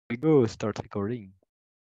We go, start recording.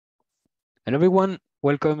 Hello everyone,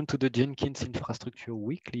 welcome to the Jenkins Infrastructure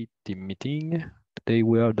Weekly Team Meeting. Today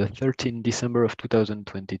we are the 13th December of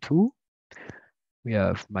 2022. We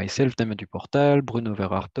have myself, Damien Duportal, Bruno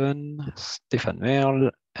Verharten, Stéphane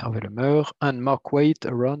Merle, Hervé Lemeur, and Mark Waite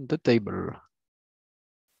around the table.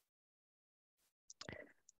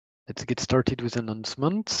 Let's get started with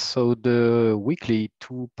announcements. So the weekly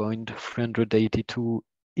 2.382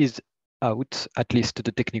 is out, at least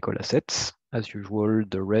the technical assets. As usual,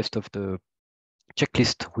 the rest of the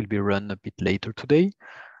checklist will be run a bit later today.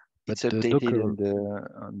 It's But updated Docker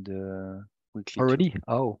on the weekly already? too.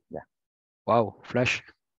 Oh, Yeah. Wow, Flash.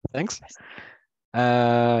 Thanks.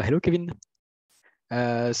 Hello, Kevin.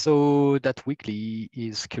 So that weekly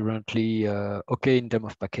is currently okay in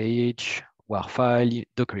terms of package, WAR file,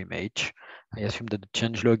 Docker image. I assume that the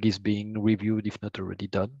changelog is being reviewed, if not already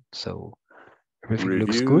done. So everything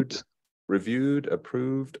looks good. Reviewed,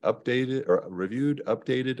 approved, updated, or reviewed,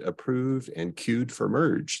 updated, approved, and queued for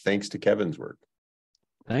merge, thanks to Kevin's work.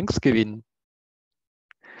 Thanks, Kevin.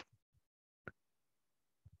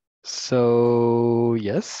 So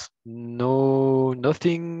yes,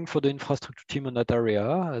 nothing for the infrastructure team on that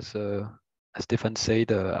area. As Stefan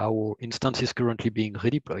said, our instance is currently being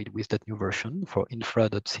redeployed with that new version for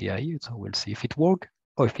infra.ci. So we'll see if it works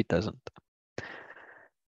or if it doesn't.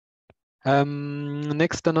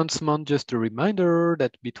 Next announcement, just a reminder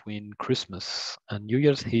that between Christmas and New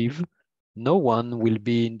Year's Eve, no one will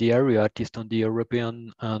be in the area, at least on the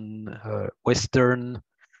European and Western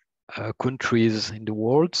countries in the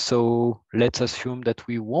world. So let's assume that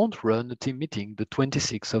we won't run a team meeting the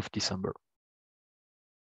 26th of December.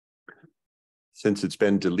 Since it's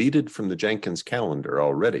been deleted from the Jenkins calendar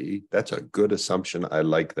already, that's a good assumption. I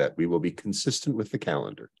like that. We will be consistent with the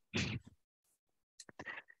calendar.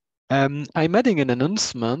 I'm adding an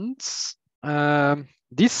announcement.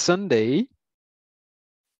 This Sunday,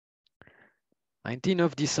 19th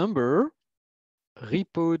of December,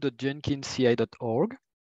 repo.jenkinsci.org,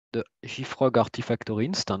 the JFrog Artifactory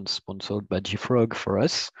instance sponsored by JFrog for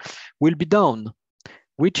us, will be down,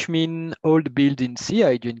 which means all the builds in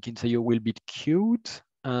CI Jenkins.io will be queued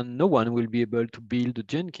and no one will be able to build a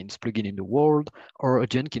Jenkins plugin in the world or a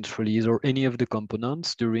Jenkins release or any of the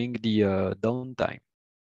components during the downtime.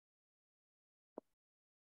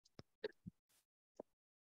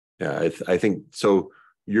 Yeah, I think so.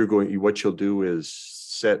 What you'll do is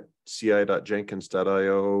set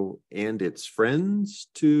ci.jenkins.io and its friends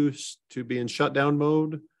to be in shutdown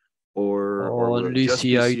mode, or will it just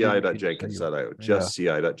be ci.jenkins.io, just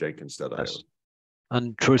ci.jenkins.io. Yes.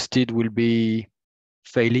 And trusted will be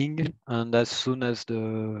failing, and as soon as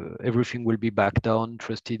everything will be back down,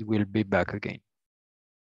 trusted will be back again.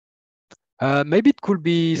 Maybe it could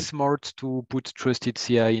be smart to put trusted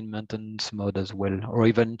CI in maintenance mode as well, or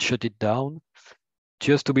even shut it down,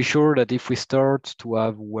 just to be sure that if we start to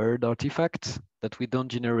have weird artifacts, that we don't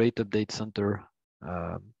generate update center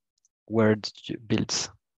weird builds.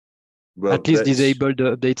 Well, at least disable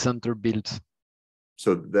the update center builds.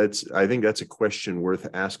 So I think that's a question worth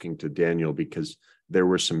asking to Daniel, because there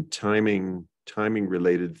were some timing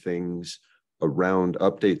related things around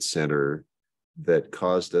update center that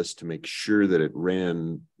caused us to make sure that it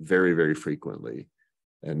ran very, very frequently.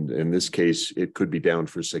 And in this case, it could be down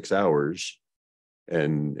for 6 hours.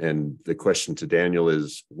 And the question to Daniel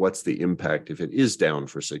is, what's the impact if it is down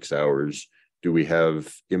for 6 hours? Do we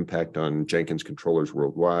have impact on Jenkins controllers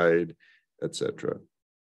worldwide, etc.?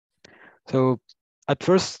 So at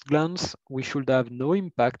first glance, we should have no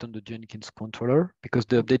impact on the Jenkins controller because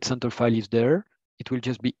the update center file is there. It will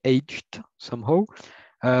just be aged somehow.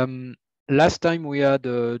 Last time we had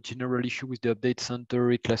a general issue with the update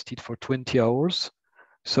center, it lasted for 20 hours.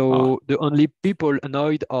 So the only people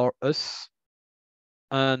annoyed are us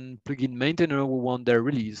and plugin maintainer who want their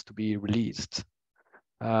release to be released.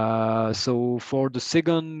 So for the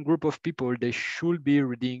second group of people, they should be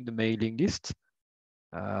reading the mailing list.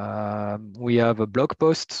 We have a blog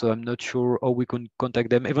post, so I'm not sure how we can contact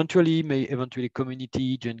them. Eventually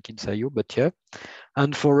community Jenkins.io, but yeah.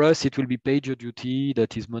 And for us, it will be PagerDuty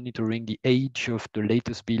that is monitoring the age of the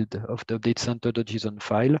latest build of the update center.json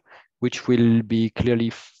file, which will be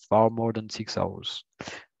clearly far more than 6 hours.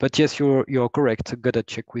 But yes, you're correct. Gotta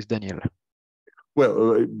check with Daniel.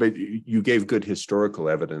 Well, but you gave good historical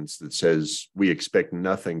evidence that says we expect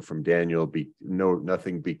nothing from Daniel,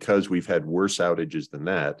 nothing, because we've had worse outages than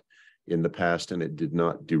that in the past, and it did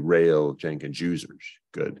not derail Jenkins users.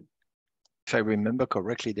 Good. If I remember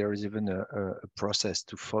correctly, there is even a process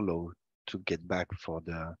to follow to get back for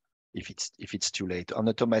the if it's too late. On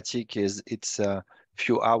automatic it's a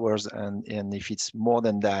few hours, and if it's more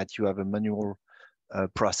than that, you have a manual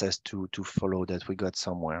process to follow, that we got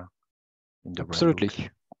somewhere in the Absolutely. runbook.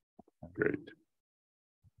 Great.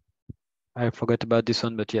 I forgot about this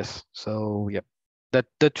one, but yes. So yeah, that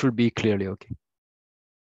should be clearly okay.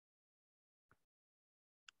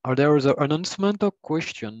 Are there other announcement or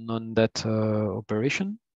question on that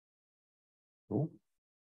operation? Cool.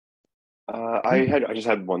 I just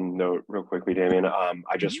had one note real quickly, Damien.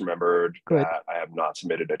 I just remembered Go ahead. that I have not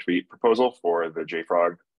submitted a tweet proposal for the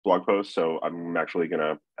JFrog blog post, so I'm actually going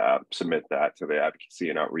to submit that to the Advocacy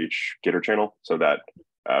and Outreach Gitter channel so that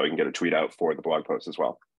we can get a tweet out for the blog post as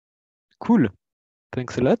well. Cool.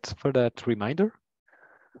 Thanks a lot for that reminder.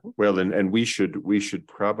 Well, and we should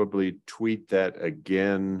probably tweet that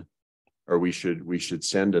again, or we should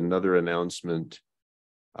send another announcement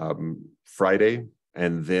Friday,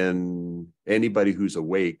 and then anybody who's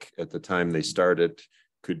awake at the time they start it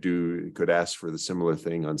could ask for the similar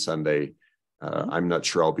thing on Sunday. I'm not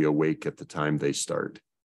sure I'll be awake at the time they start.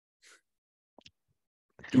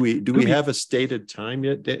 Do we have a stated time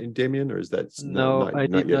yet, Damien, or is that no? I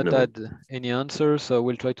did not add any answer, so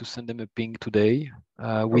we'll try to send them a ping today.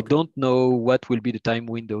 We don't know what will be the time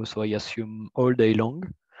window, so I assume all day long.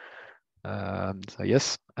 So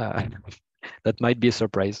yes, that might be a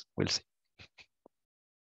surprise. We'll see.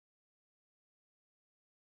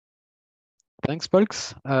 Thanks,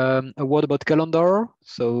 folks. A word about calendar.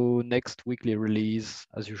 So next weekly release,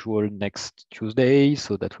 as usual, next Tuesday.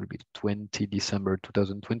 So that will be 20 December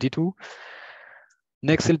 2022.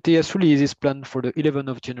 Next LTS release is planned for the 11th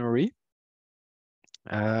of January.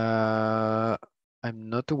 I'm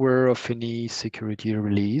not aware of any security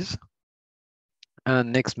release.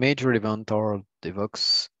 And next major event are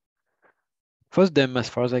Devoxx FOSDEM, as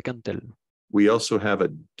far as I can tell. We also have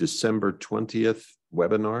a December 20th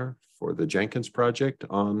webinar for the Jenkins project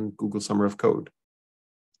on Google Summer of Code.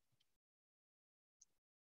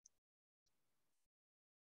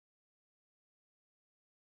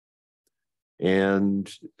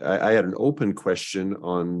 And I had an open question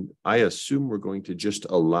on, I assume we're going to just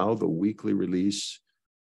allow the weekly release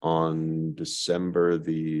on December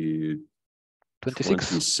the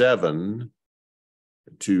 27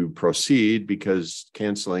 to proceed, because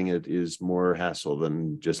canceling it is more hassle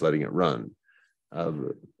than just letting it run.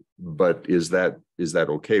 But is that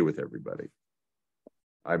okay with everybody?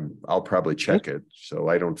 I'll probably check it, so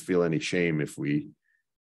I don't feel any shame if we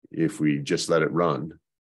just let it run.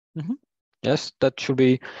 Mm-hmm. Yes, that should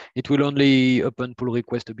be. It will only open pull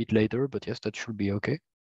request a bit later, but yes, that should be okay.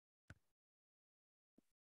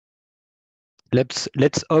 Let's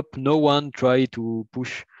hope no one try to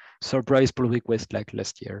push surprise pull request like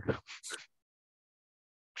last year.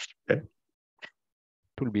 Okay.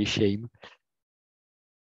 It will be a shame.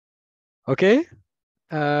 Okay.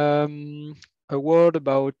 A word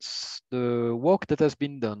about the work that has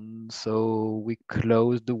been done. So we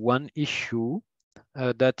closed the one issue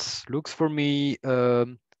that looks for me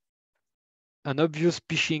an obvious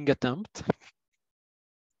phishing attempt,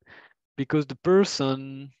 because the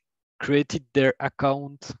person created their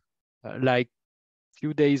account like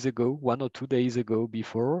few days ago, 1 or 2 days ago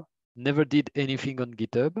before, never did anything on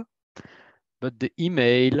GitHub, but the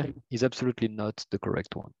email is absolutely not the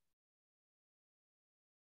correct one.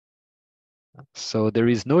 So there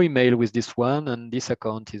is no email with this one, and this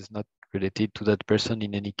account is not related to that person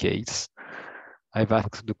in any case. I've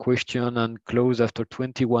asked the question and closed after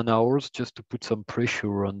 21 hours just to put some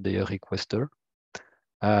pressure on the requester.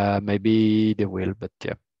 Maybe they will, but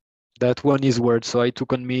yeah, that one is weird. So I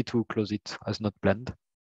took on me to close it as not planned.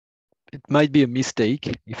 It might be a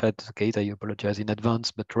mistake. If that's the case, I apologize in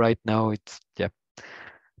advance, but right now it's, yeah,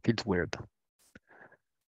 feels weird.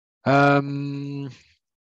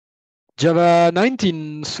 Java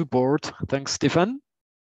 19 support, thanks, Stefan.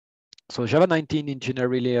 So Java 19 is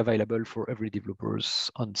generally available for every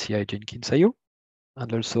developers on CI Jenkins.io,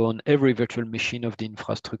 and also on every virtual machine of the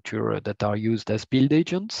infrastructure that are used as build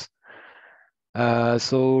agents.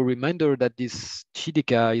 So reminder that this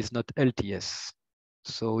JDK is not LTS.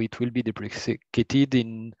 So it will be deprecated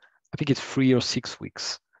in, I think it's 3 or 6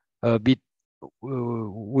 weeks.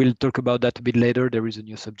 We'll talk about that a bit later. There is a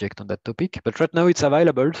new subject on that topic, but right now it's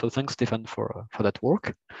available. So thanks, Stefan, for that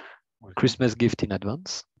work. Christmas gift in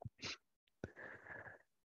advance.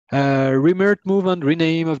 Remote move and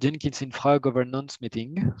rename of Jenkins Infra governance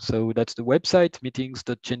meeting. So that's the website,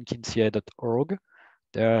 meetings.jenkinsci.org.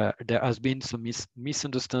 There has been some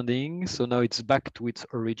misunderstanding. So now it's back to its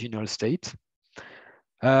original state.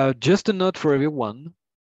 Just a note for everyone,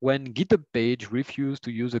 when GitHub page refuses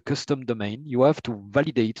to use a custom domain, you have to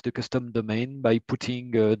validate the custom domain by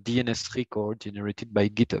putting a DNS record generated by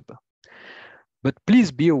GitHub. But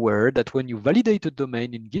please be aware that when you validate a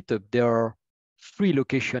domain in GitHub, there are free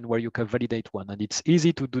location where you can validate one, and it's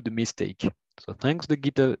easy to do the mistake. So thanks the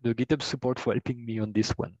GitHub support for helping me on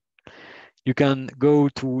this one. You can go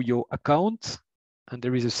to your account, and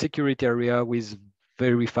there is a security area with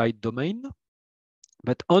verified domain,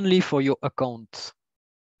 but only for your account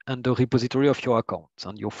and the repository of your account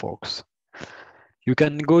and your forks. You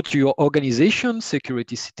can go to your organization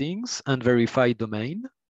security settings and verify domain,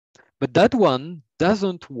 but that one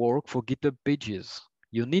doesn't work for GitHub pages.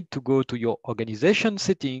 You need to go to your organization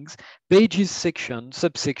settings, pages section,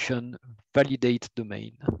 subsection, validate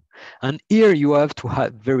domain. And here you have to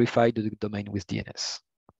have verified the domain with DNS.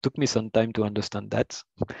 Took me some time to understand that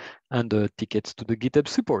and the tickets to the GitHub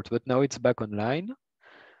support, but now it's back online.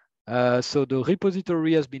 So the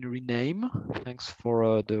repository has been renamed. Thanks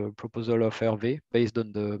for the proposal of Hervé, based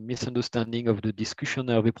on the misunderstanding of the discussion.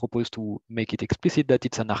 Hervé proposed to make it explicit that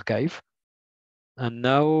it's an archive. And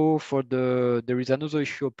now there is another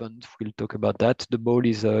issue open. We'll talk about that. The ball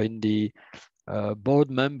is in the board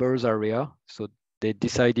members area. So they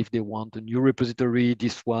decide if they want a new repository,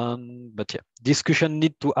 this one, but yeah, discussion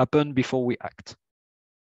need to happen before we act.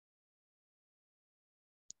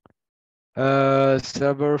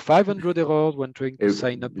 Server 500 errors when trying to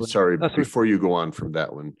sign up. Sorry, before you go on from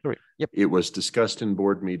that one. Sorry. Yep. It was discussed in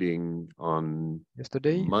board meeting on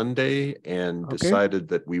yesterday, Monday, and okay, decided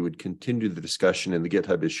that we would continue the discussion in the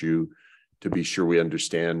GitHub issue to be sure we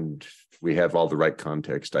understand we have all the right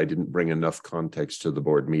context. I didn't bring enough context to the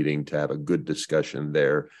board meeting to have a good discussion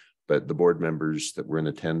there, but the board members that were in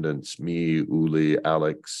attendance, me, Uli,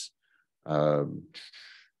 Alex,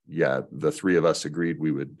 yeah, the three of us agreed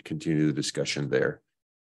we would continue the discussion there.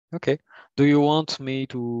 Okay. Do you want me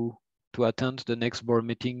to attend the next board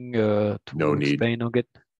meeting to explain or get?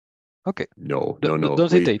 Okay. No. Don't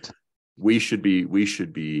hesitate. We should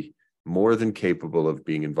be more than capable of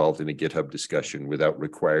being involved in a GitHub discussion without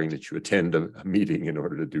requiring that you attend a meeting in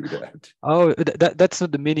order to do that. Oh, that's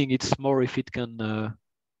not the meaning. It's more if it can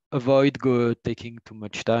avoid taking too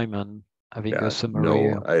much time and having a summary.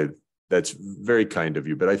 No, that's very kind of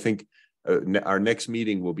you, but I think our next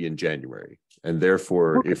meeting will be in January. And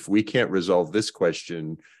therefore, okay, if we can't resolve this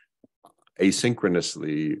question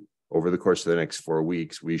asynchronously over the course of the next 4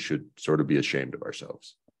 weeks, we should sort of be ashamed of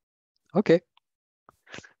ourselves. Okay.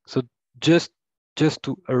 So just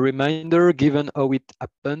to a reminder, given how it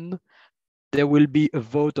happened, there will be a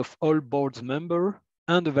vote of all board's members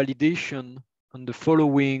and a validation on the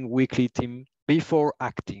following weekly team before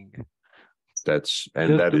acting. That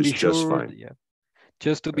is just fine. Yeah,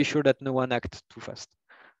 just to be sure that no one acts too fast.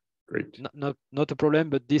 Great. Not a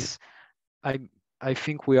problem, but this, I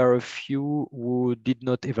think we are a few who did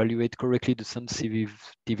not evaluate correctly the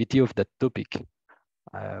sensitivity of that topic.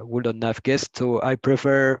 Wouldn't have guessed, so I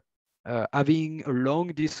prefer having a long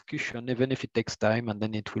discussion, even if it takes time, and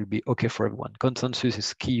then it will be okay for everyone. Consensus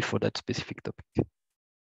is key for that specific topic.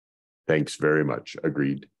 Thanks very much.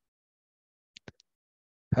 Agreed.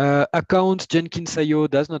 Account Jenkins.io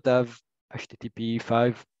does not have HTTP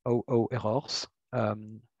 5.0.0 errors.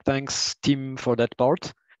 Thanks, Tim, for that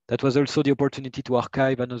part. That was also the opportunity to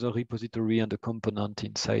archive another repository and a component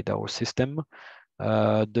inside our system.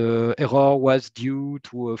 The error was due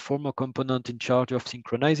to a former component in charge of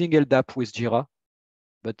synchronizing LDAP with Jira.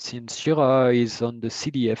 But since Jira is on the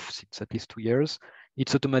CDF since at least 2 years,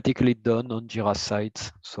 it's automatically done on Jira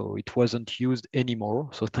sites, so it wasn't used anymore.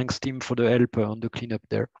 So thanks, Tim, for the help on the cleanup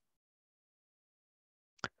there.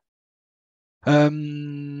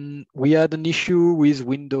 We had an issue with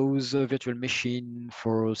Windows virtual machine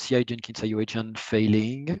for CI Jenkins.io agent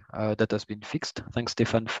failing. That has been fixed. Thanks,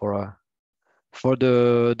 Stefan, for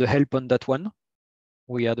the help on that one.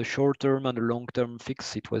 We had a short-term and a long-term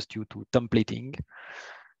fix. It was due to templating.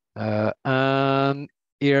 And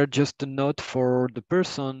here, just a note for the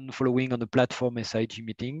person following on the platform SIG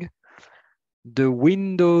meeting. The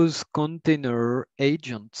Windows container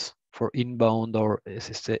agents for inbound or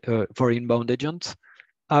SSA, for inbound agents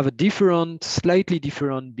have a slightly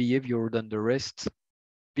different behavior than the rest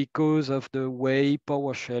because of the way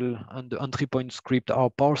PowerShell and the entry point script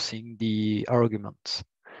are parsing the arguments.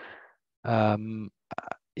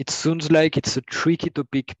 It sounds like it's a tricky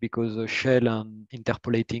topic because of shell and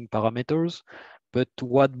interpolating parameters. But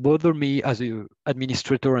what bothers me as an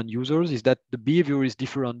administrator and users is that the behavior is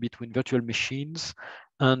different between virtual machines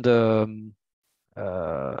and a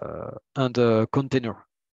container.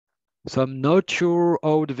 So I'm not sure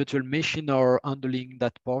how the virtual machine are handling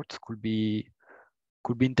that part. Could be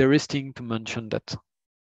interesting to mention that.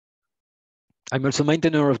 I'm also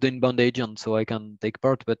maintainer of the inbound agent, so I can take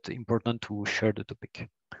part, but important to share the topic.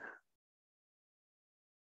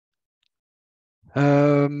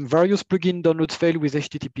 Various plugin downloads fail with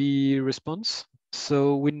HTTP response.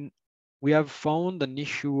 So we have found an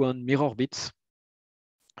issue on mirror bits.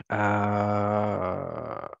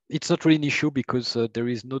 It's not really an issue because there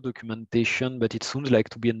is no documentation, but it seems like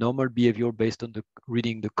to be a normal behavior based on the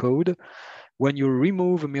reading the code. When you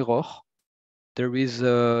remove a mirror, there is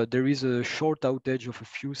a short outage of a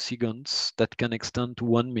few seconds that can extend to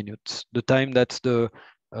 1 minute, the time that the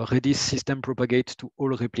Redis system propagates to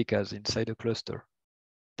all replicas inside a cluster.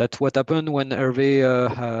 That's what happened when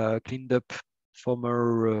Hervé cleaned up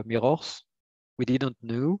former mirrors. We didn't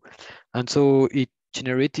know. And so it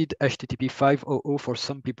generated HTTP 5.0.0 for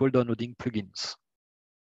some people downloading plugins.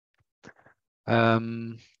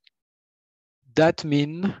 That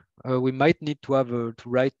means we might need to have to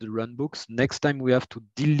write the runbooks. Next time we have to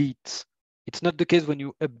delete. It's not the case when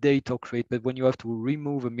you update or create, but when you have to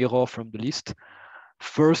remove a mirror from the list,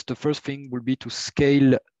 the first thing will be to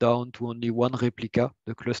scale down to only one replica,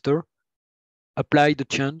 the cluster, apply the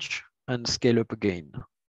change, and scale up again,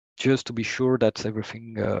 just to be sure that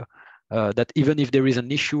everything, that even if there is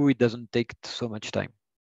an issue, it doesn't take so much time.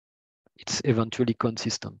 It's eventually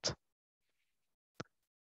consistent.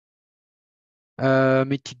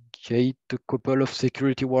 Mitigate a couple of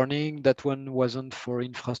security warning. That one wasn't for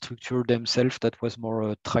infrastructure themselves. That was more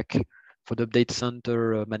a track for the update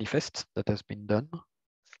center manifest that has been done.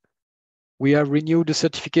 We have renewed the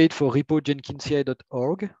certificate for repo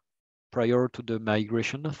jenkins.ci.org prior to the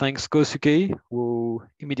migration. Thanks Kosuke, who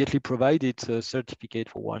immediately provided a certificate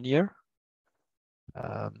for 1 year.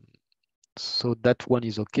 So that one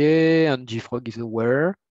is okay, and JFrog is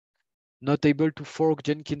aware. Not able to fork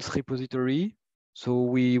Jenkins repository. So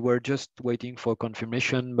we were just waiting for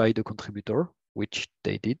confirmation by the contributor, which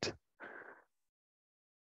they did.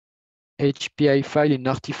 HPI file in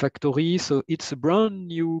Artifactory. So it's a brand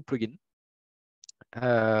new plugin.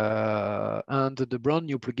 And the brand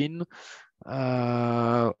new plugin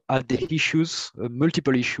had the issues,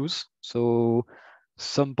 multiple issues. So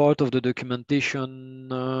some part of the documentation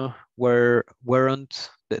weren't,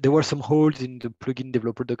 there were some holes in the plugin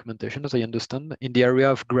developer documentation, as I understand, in the area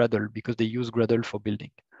of Gradle, because they use Gradle for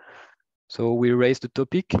building. So we raised the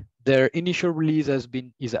topic. Their initial release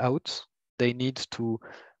is out. They need to,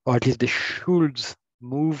 or at least they should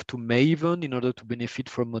move to Maven in order to benefit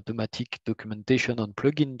from automatic documentation on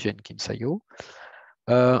plugin Jenkins.io.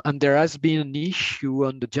 And there has been an issue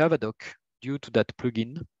on the Java doc due to that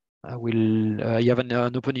plugin. I have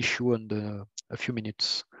an open issue on a few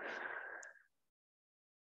minutes.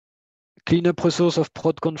 Cleanup resource of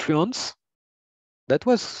prod confluence. That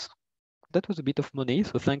was a bit of money.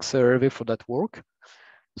 So thanks Hervé for that work.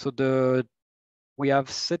 So we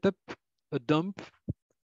have set up a dump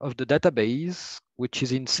of the database, which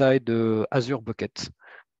is inside the Azure bucket.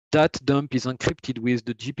 That dump is encrypted with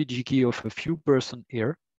the GPG key of a few person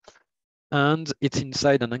here. And it's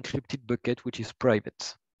inside an encrypted bucket, which is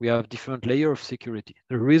private. We have different layers of security.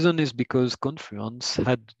 The reason is because Confluence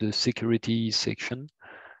had the security section.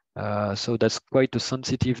 So that's quite a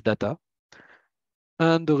sensitive data.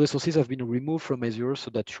 And the resources have been removed from Azure, so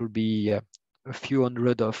that should be a few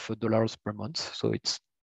 $100 per month. So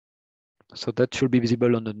that should be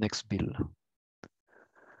visible on the next bill.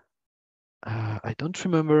 I don't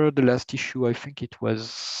remember the last issue. I think it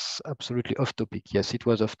was absolutely off topic. Yes, it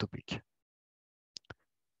was off topic.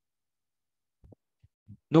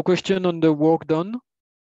 No question on the work done.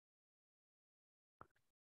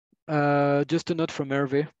 Just a note from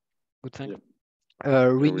Hervé. Good thing. Yeah.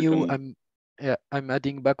 Renew. I'm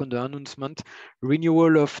adding back on the announcement.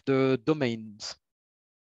 Renewal of the domains.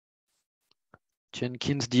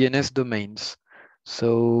 Jenkins DNS domains.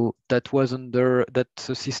 So that was that's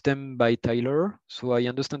a system by Tyler. So I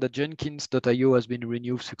understand that Jenkins.io has been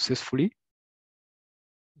renewed successfully.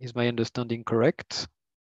 Is my understanding correct?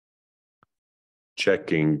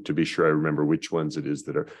 Checking to be sure I remember which ones it is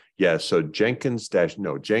that are. Yeah, so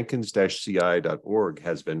Jenkins-ci.org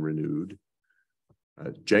has been renewed.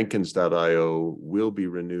 Jenkins.io will be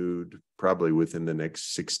renewed probably within the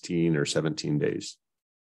next 16 or 17 days.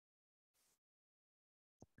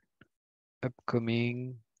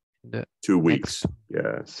 Upcoming the 2 weeks.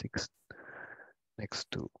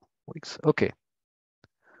 Next 2 weeks. Okay.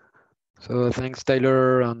 So thanks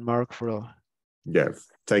Tyler and Mark for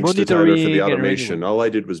thanks to Tyler for the automation. All I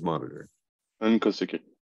did was monitor. And Kosuke.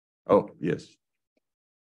 Oh, yes.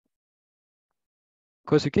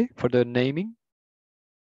 Kosuke for the naming?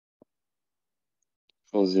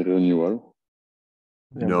 For the renewal.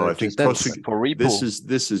 No, I think Kosuke, for repo. This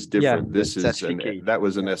is different. Yeah, that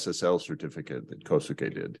was an SSL certificate that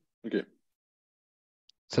Kosuke did. Okay.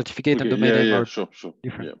 Certificate and domain name are sure.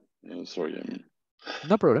 different. Yeah. Sorry, I mean.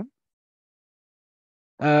 No problem.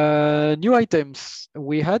 New items.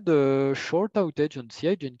 We had a short outage on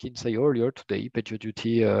CI Jenkins earlier today.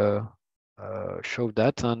 PagerDuty showed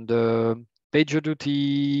that, and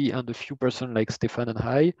PagerDuty and a few person like Stefan and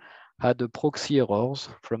I had the proxy errors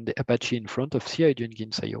from the Apache in front of CI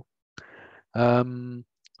Jenkins IO.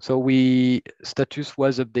 So status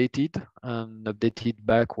was updated and updated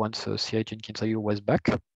back once CI Jenkins IO was back.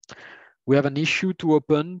 We have an issue to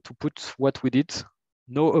open to put what we did.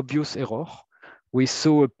 No obvious error. We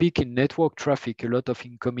saw a peak in network traffic, a lot of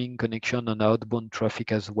incoming connection and outbound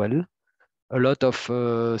traffic as well. A lot of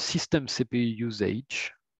system CPU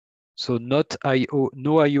usage. So not IO,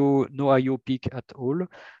 no IO peak at all.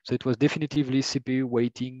 So it was definitively CPU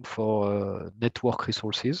waiting for network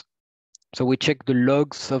resources. So we check the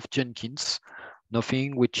logs of Jenkins,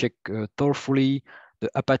 nothing. We check thoroughly the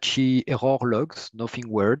Apache error logs, nothing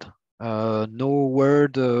weird. No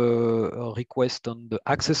word request on the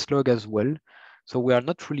access log as well. So we are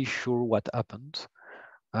not really sure what happened.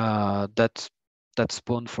 That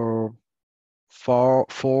spawned for 4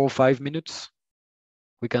 or 5 minutes.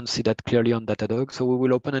 We can see that clearly on Datadog. So we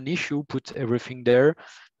will open an issue, put everything there,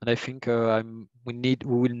 and I think we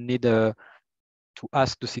will need to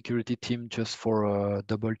ask the security team just for a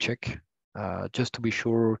double check, just to be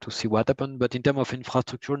sure to see what happened. But in terms of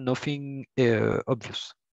infrastructure, nothing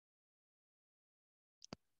obvious.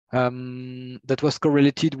 That was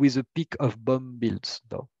correlated with a peak of bomb builds,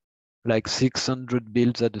 though, like 600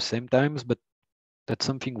 builds at the same times, but that's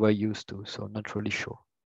something we're used to, so not really sure.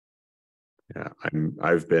 Yeah,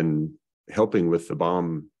 I've been helping with the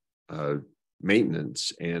bomb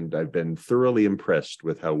maintenance, and I've been thoroughly impressed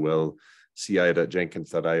with how well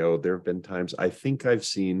ci.jenkins.io. There have been times I think I've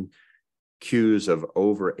seen queues of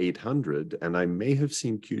over 800, and I may have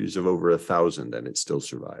seen queues of over 1,000, and it still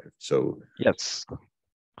survived. So yes,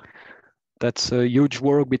 that's a huge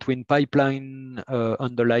work between pipeline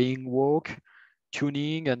underlying work,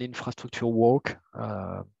 tuning, and infrastructure work.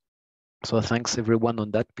 So thanks everyone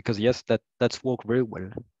on that, because yes, that's worked very well.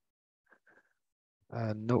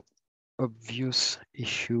 No obvious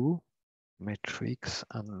issue. Metrics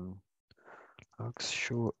and logs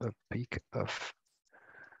show a peak of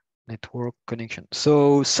network connection.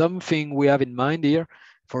 So something we have in mind here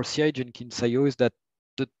for CI Jenkins IO is that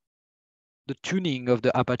the tuning of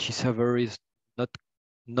the Apache server is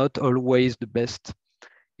not always the best.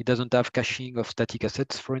 It doesn't have caching of static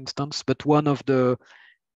assets, for instance, but one of the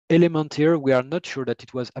element here, we are not sure that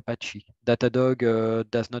it was Apache. Datadog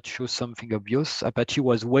does not show something obvious. Apache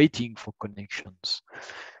was waiting for connections.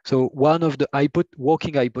 So one of the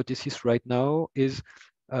working hypotheses right now is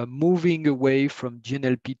moving away from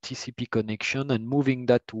GNLP TCP connection and moving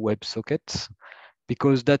that to WebSockets,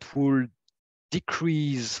 because that will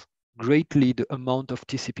decrease greatly the amount of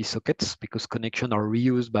TCP sockets, because connections are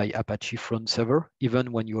reused by Apache front server,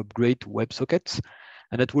 even when you upgrade to WebSockets.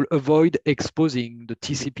 And that will avoid exposing the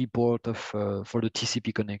TCP port for the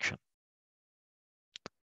TCP connection.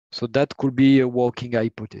 So that could be a working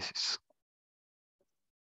hypothesis.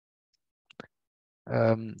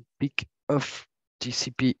 Peak of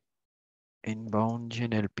TCP inbound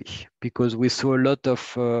GNLP, because we saw a lot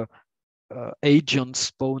of agents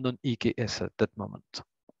spawn on EKS at that moment.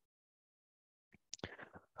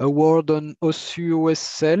 A word on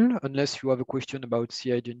OSU-OSL, unless you have a question about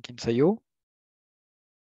CI Jenkins IO.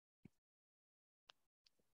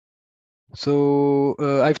 So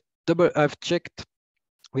I've checked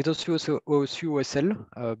with OSU-OSL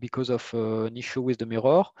because of an issue with the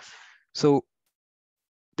mirror. So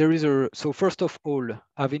so first of all,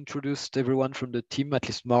 I've introduced everyone from the team, at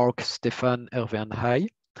least Mark, Stefan, Hervé, and I,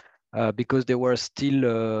 because they were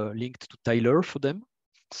still linked to Tyler for them.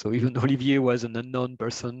 So even Olivier was an unknown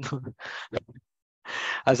person,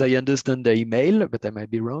 as I understand the email, but I might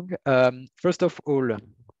be wrong. First of all,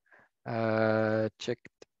 checked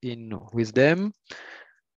in with them.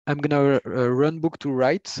 I'm gonna run book to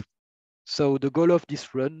write. So the goal of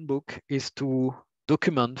this run book is to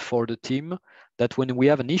document for the team that when we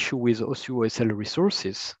have an issue with OSU-OSL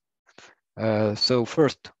resources, so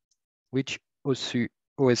first, which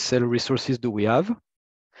OSU-OSL resources do we have,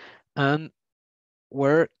 and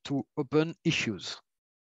where to open issues.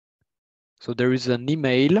 So there is an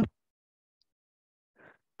email.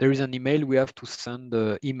 There is an email we have to send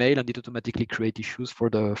the email, and it automatically create issues for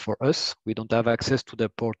us. We don't have access to the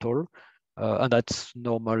portal, and that's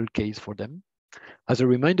normal case for them. As a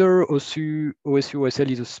reminder, OSU-OSL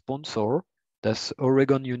is a sponsor. That's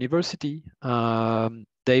Oregon University.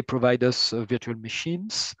 They provide us virtual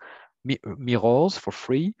machines, mirrors for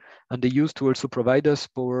free, and they used to also provide us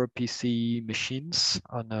PowerPC machines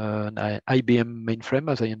on an IBM mainframe,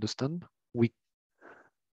 as I understand.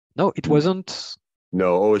 No, it wasn't.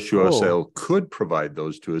 No, OSU Oh. OSL could provide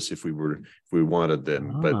those to us if we wanted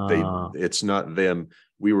them, but Ah. it's not them.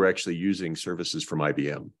 We were actually using services from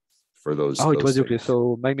IBM for those. Oh, it was things. okay.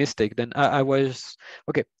 So my mistake. Then I was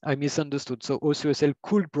okay. I misunderstood. So OCSL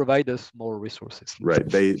could provide us more resources. Right.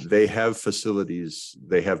 They have facilities.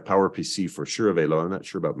 They have PowerPC for sure available. I'm not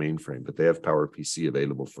sure about mainframe, but they have PowerPC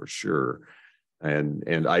available for sure. And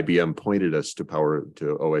IBM pointed us to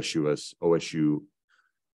OSU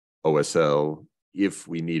OSL if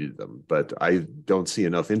we needed them, but I don't see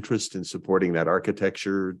enough interest in supporting that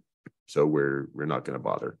architecture, so we're not going to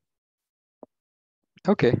bother.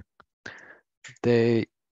 Okay.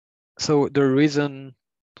 So the reason,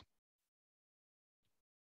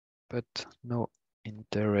 but no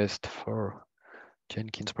interest for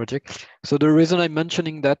Jenkins project. So the reason I'm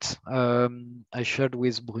mentioning that, I shared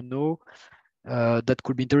with Bruno, that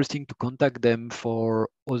could be interesting to contact them for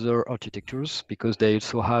other architectures because they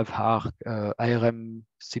also have ARM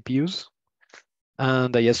CPUs.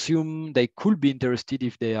 And I assume they could be interested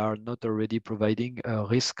if they are not already providing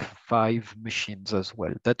RISC-V machines as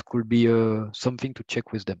well. That could be something to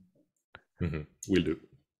check with them. Mm-hmm. Will do.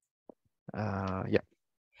 Yeah.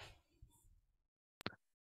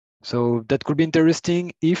 So that could be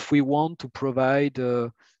interesting if we want to provide,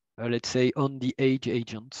 let's say, on-the-edge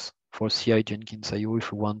agents for CI Jenkins IO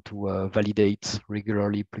if we want to validate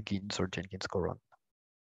regularly plugins or Jenkins core run.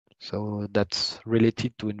 So that's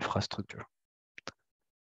related to infrastructure.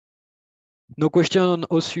 No question on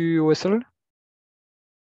OSU OSL?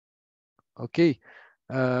 Okay.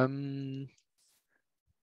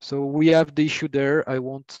 So we have the issue there. I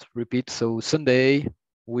won't repeat. So Sunday,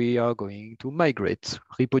 we are going to migrate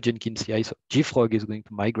repo Jenkins CI. So JFrog is going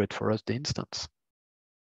to migrate for us the instance.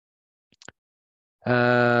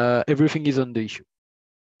 Everything is on the issue.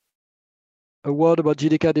 A word about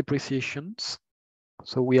JDK depreciations.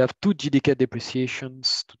 So we have two JDK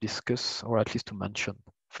depreciations to discuss, or at least to mention.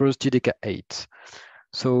 First, JDK 8.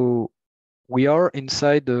 So we are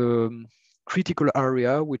inside the critical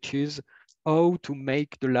area, which is how to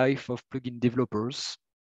make the life of plugin developers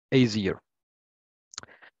easier.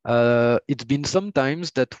 It's been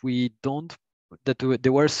sometimes that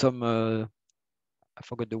there were some, I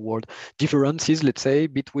forgot the word, differences, let's say,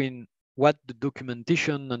 between what the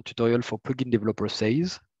documentation and tutorial for plugin developer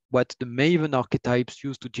says, what the Maven archetypes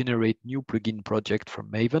use to generate new plugin project from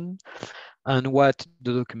Maven, and what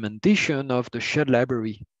the documentation of the shared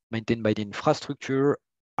library maintained by the infrastructure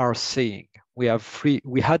are saying. We had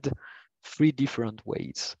three different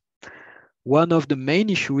ways. One of the main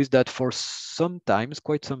issues is that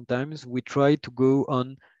quite sometimes, we try to go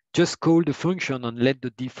on just call the function and let the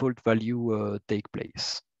default value take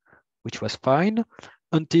place, which was fine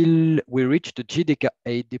until we reached the JDK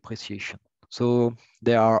 8 depreciation. So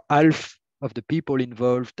there are half of the people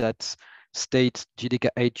involved that state JDK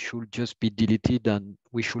 8 should just be deleted and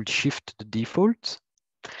we should shift the default.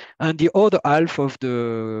 And the other half of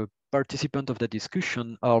the participants of the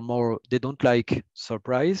discussion they don't like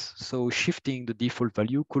surprise. So shifting the default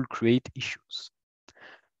value could create issues.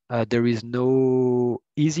 There is no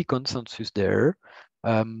easy consensus there.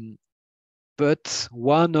 But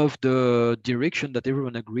one of the direction that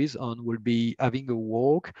everyone agrees on will be having a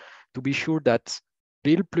work to be sure that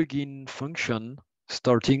build plugin function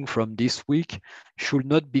starting from this week should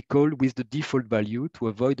not be called with the default value to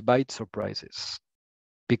avoid byte surprises.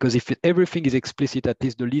 Because if everything is explicit, at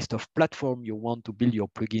least the list of platform you want to build your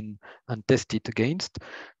plugin and test it against,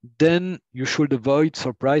 then you should avoid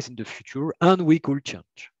surprise in the future and we could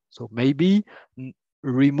change. So maybe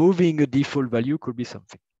removing a default value could be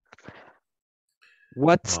something.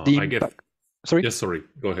 What's the impact? Sorry? Yes, sorry.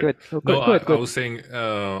 Go ahead. Go ahead. Oh, no, go ahead. I was saying,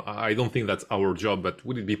 I don't think that's our job, but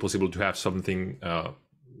would it be possible to have something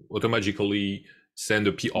automatically send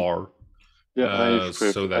a PR? Yeah,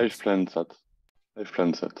 I've planned that.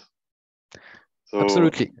 So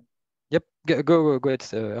absolutely. Yep. Go ahead,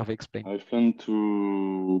 Hervé, explain. I've planned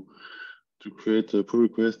to create a pull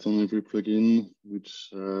request on every plugin which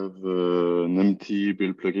have an empty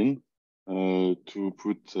build plugin to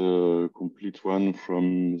put a complete one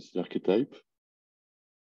from the archetype.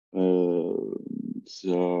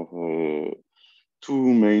 There are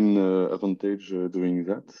two main advantages doing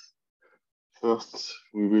that. First,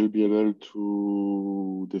 we will be able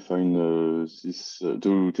to define to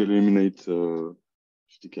eliminate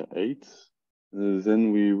JDK 8.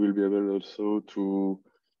 Then we will be able also to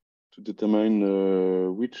determine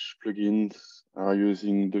which plugins are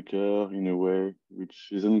using Docker in a way which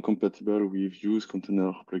isn't compatible with use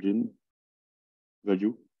container plugin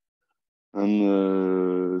value.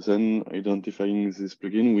 And then identifying this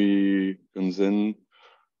plugin, we can then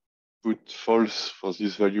put false for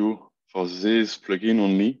this value for this plugin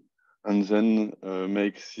only, and then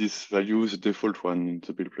make this value the default one in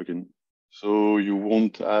the build plugin. So you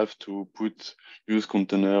won't have to use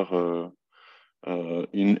container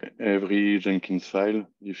in every Jenkins file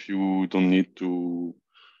if you don't need to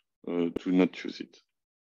not use it.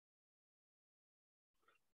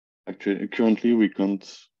 Actually, currently we can't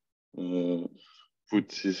put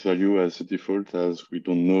this value as a default, as we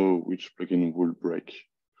don't know which plugin will break.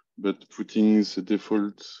 But putting the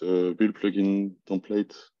default build plugin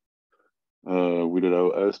template will allow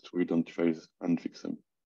us to identify and fix them.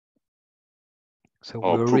 So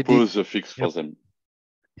or propose a fix for them.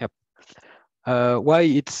 Yep. Why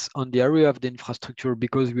it's on the area of the infrastructure?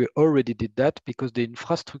 Because we already did that, because the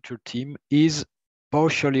infrastructure team is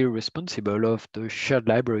partially responsible of the shared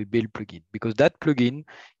library build plugin, because that plugin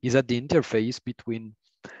is at the interface between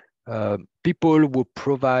people who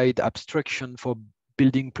provide abstraction for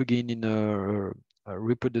building plugin in a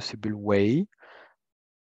reproducible way,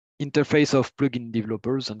 interface of plugin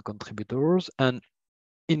developers and contributors, and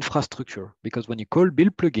infrastructure, because when you call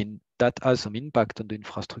build plugin, that has some impact on the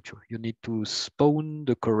infrastructure. You need to spawn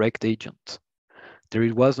the correct agent.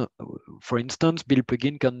 There was, for instance, build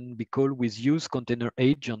plugin can be called with use container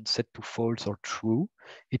agent set to false or true.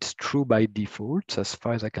 It's true by default, as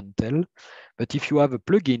far as I can tell. But if you have a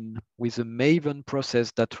plugin with a Maven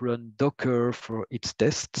process that runs Docker for its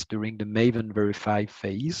tests during the Maven verify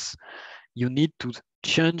phase, you need to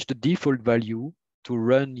change the default value to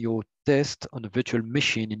run your test on a virtual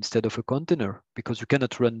machine instead of a container, because you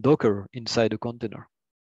cannot run Docker inside a container.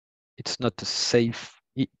 It's not safe.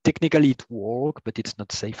 Technically it works, but it's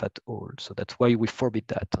not safe at all. So that's why we forbid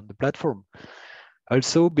that on the platform.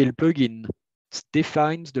 Also, build plugin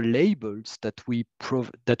defines the labels that we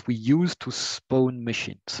use to spawn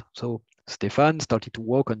machines. So Stefan started to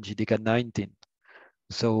work on JDK 19.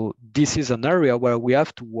 So this is an area where we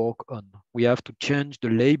have to work on. We have to change the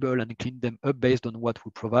label and clean them up based on what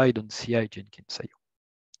we provide on CI Jenkins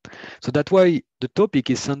IO. So that's why the topic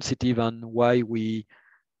is sensitive and why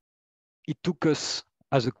it took us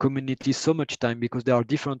as a community so much time, because there are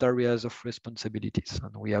different areas of responsibilities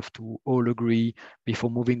and we have to all agree before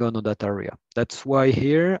moving on that area. That's why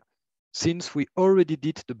here, since we already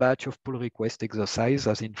did the batch of pull request exercise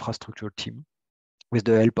as infrastructure team, with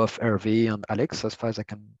the help of Hervé and Alex, as far as I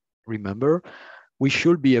can remember, we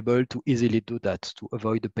should be able to easily do that to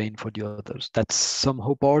avoid the pain for the others. That's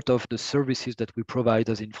somehow part of the services that we provide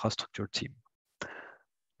as infrastructure team.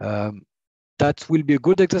 That will be a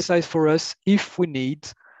good exercise for us if we need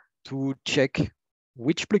to check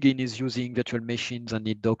which plugin is using virtual machines and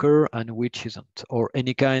need Docker and which isn't, or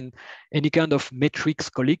any kind of metrics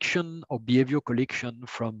collection or behavior collection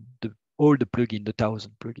from all the plugin, the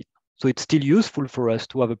 1,000 plugin. So it's still useful for us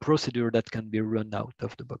to have a procedure that can be run out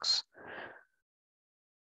of the box.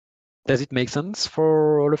 Does it make sense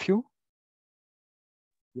for all of you?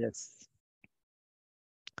 Yes.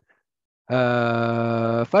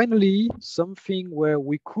 Finally, something where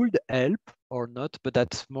we could help or not, but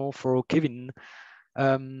that's more for Kevin.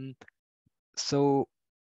 So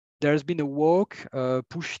there's been a work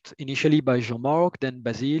pushed initially by Jean-Marc, then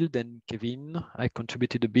Basile, then Kevin. I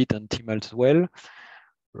contributed a bit and Tim as well.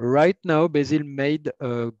 Right now, Basile made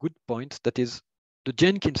a good point, that is, the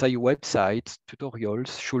Jenkins IO website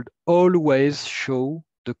tutorials should always show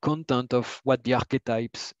the content of what the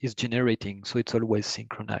archetypes is generating, so it's always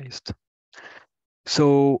synchronized.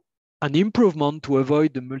 So an improvement to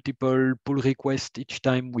avoid the multiple pull requests each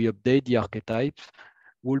time we update the archetypes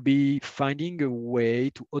will be finding a way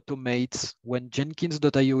to automate when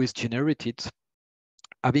Jenkins.io is generated,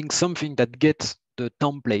 having something that gets the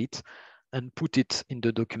template and put it in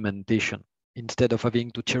the documentation instead of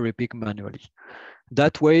having to cherry pick manually.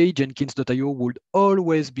 That way, Jenkins.io would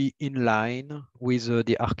always be in line with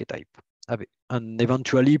the archetype and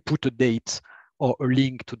eventually put a date or a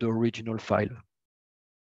link to the original file.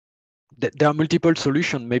 There are multiple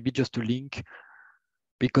solutions, maybe just a link,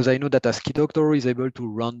 because I know that ASCII Doctor is able to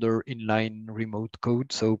render inline remote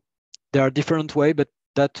code. So there are different ways, but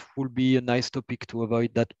that will be a nice topic to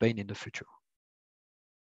avoid that pain in the future.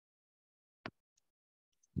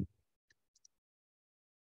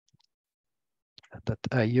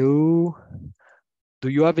 .io. Do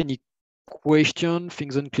you have any question,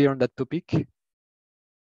 things unclear on that topic?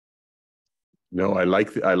 No, I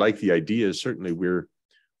like the idea. Certainly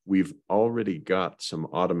we've already got some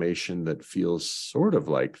automation that feels sort of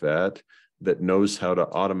like that knows how to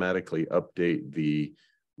automatically update the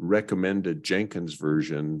recommended Jenkins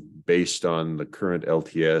version based on the current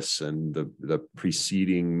LTS and the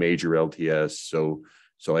preceding major LTS.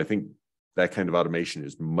 So I think that kind of automation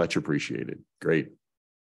is much appreciated. Great.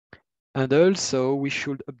 And also we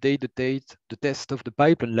should update the test of the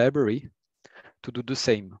pipeline library to do the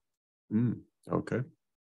same. Okay.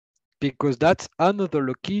 Because that's another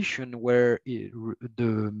location where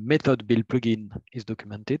the method build plugin is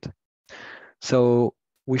documented. So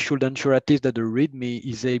we should ensure at least that the README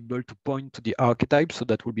is able to point to the archetype, so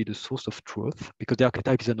that will be the source of truth, because the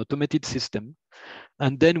archetype is an automated system.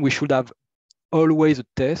 And then we should have always a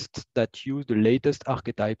test that use the latest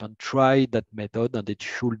archetype and try that method, and it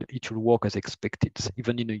should work as expected,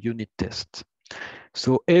 even in a unit test.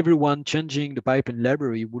 So everyone changing the pipeline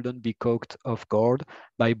library wouldn't be caught off guard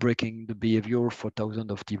by breaking the behavior for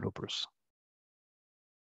thousands of developers.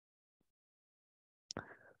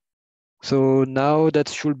 So now that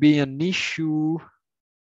should be an issue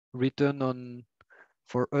written on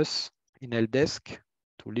for us in helpdesk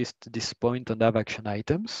to list this point and have action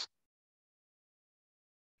items.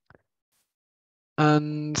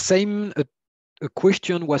 And same, a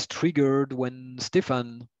question was triggered when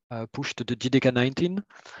Stefan pushed the JDK 19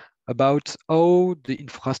 about how the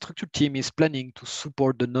infrastructure team is planning to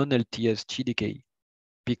support the non-LTS JDK.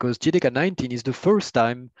 Because JDK 19 is the first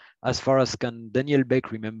time, as far as can Daniel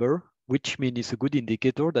Beck remember, which means it's a good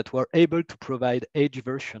indicator that we're able to provide Edge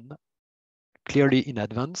version clearly in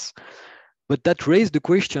advance. But that raised the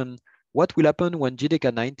question, what will happen when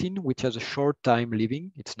JDK 19, which has a short time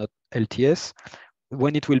living, it's not LTS,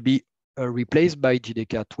 when it will be replaced by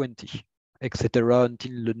JDK 20, etc.,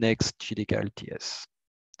 until the next JDK LTS.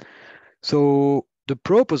 So the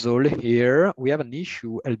proposal here, we have an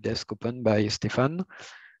issue, helpdesk open by Stefan,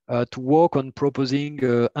 to work on proposing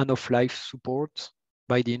end-of-life support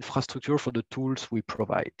by the infrastructure for the tools we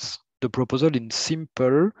provide. The proposal in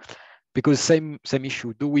simple, because same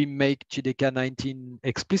issue. Do we make JDK 19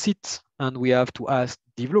 explicit and we have to ask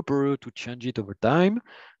developer to change it over time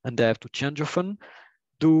and they have to change often?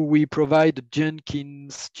 Do we provide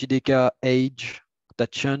Jenkins JDK age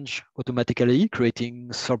that change automatically,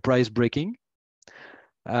 creating surprise breaking?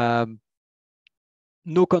 No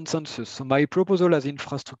consensus. So my proposal as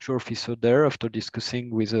infrastructure officer there, after discussing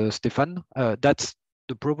with Stefan, that's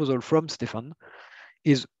the proposal from Stefan,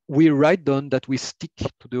 is we write down that we stick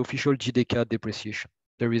to the official JDK depreciation.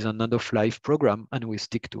 There is an end-of-life program and we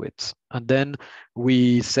stick to it. And then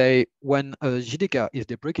we say when a JDK is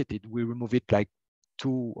deprecated, we remove it like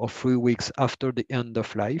 2 or 3 weeks after the end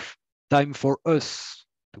of life, time for us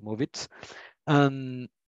to move it. And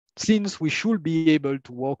since we should be able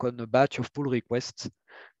to work on a batch of pull requests,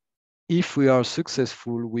 if we are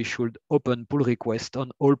successful, we should open pull request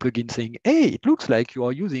on all plugins saying, hey, it looks like you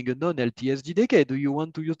are using a non-LTS JDK. Do you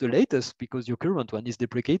want to use the latest because your current one is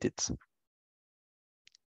deprecated?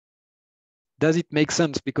 Does it make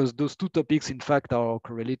sense? Because those two topics, in fact, are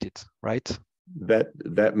correlated, right?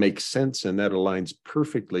 That makes sense, and that aligns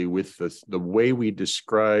perfectly with the way we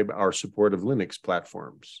describe our support of Linux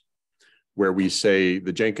platforms, where we say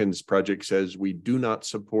the Jenkins project says we do not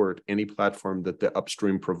support any platform that the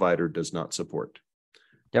upstream provider does not support.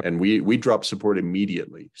 Yep. And we drop support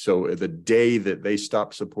immediately. So the day that they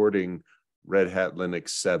stop supporting Red Hat Linux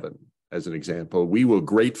 7, as an example, we will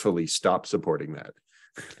gratefully stop supporting that.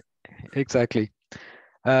 Exactly.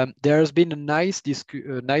 There has been a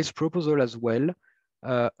nice proposal as well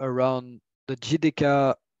around the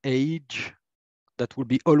JDK age that will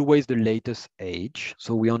be always the latest age.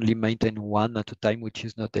 So we only maintain one at a time, which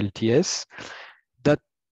is not LTS. That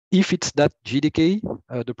if it's that JDK,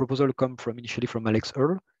 the proposal come from initially from Alex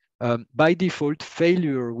Earl. By default,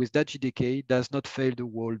 failure with that JDK does not fail the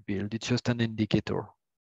whole build. It's just an indicator.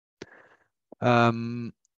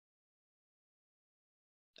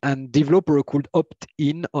 And developer could opt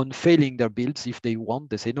in on failing their builds if they want.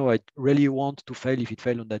 They say, no, I really want to fail if it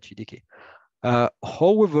failed on that JDK.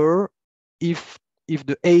 However, if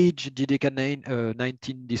the age JDK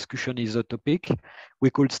 19 discussion is a topic, we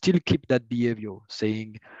could still keep that behavior,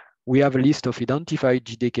 saying we have a list of identified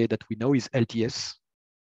JDK that we know is LTS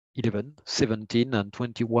 11, 17, and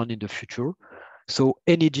 21 in the future. So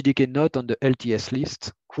any JDK not on the LTS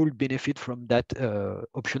list could benefit from that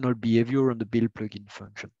optional behavior on the build plugin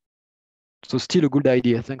function. So still a good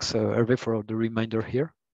idea. Thanks, Hervé, for the reminder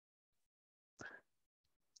here.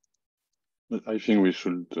 But I think we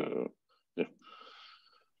should, yeah.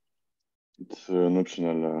 It's an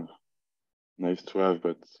optional, nice to have,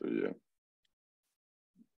 but yeah.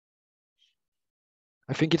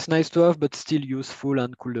 I think it's nice to have, but still useful,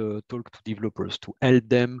 and could talk to developers to help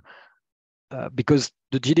them because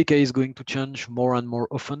the JDK is going to change more and more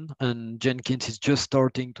often, and Jenkins is just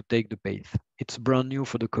starting to take the pace. It's brand new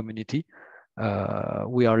for the community.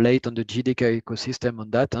 We are late on the JDK ecosystem on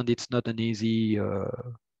that, and it's not an easy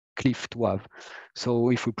cliff to have. So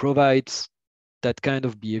if we provide that kind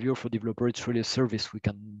of behavior for developer, it's really a service we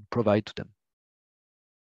can provide to them.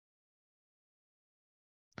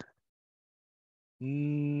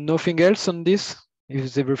 Nothing else on this?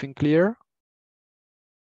 Is everything clear?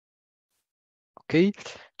 Okay,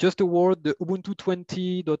 just a word, the Ubuntu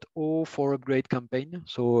 20.0 for upgrade campaign.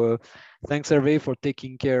 So thanks Hervé for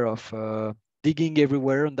taking care of digging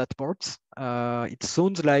everywhere on that part. It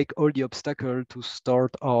sounds like all the obstacles to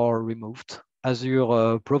start are removed.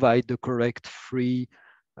 Azure provide the correct free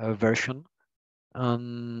version.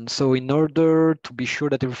 And so in order to be sure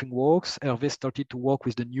that everything works, Hervé started to work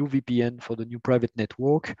with the new VPN for the new private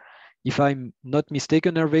network. If I'm not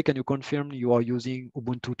mistaken, Hervé, can you confirm you are using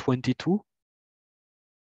Ubuntu 22?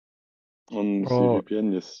 On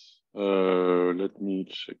CVPN, yes. Let me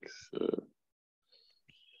check.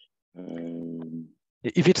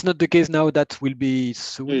 If it's not the case now, that will be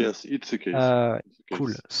soon. Yes, it's the case. It's the Cool.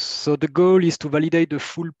 case. So the goal is to validate the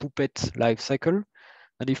full Puppet lifecycle.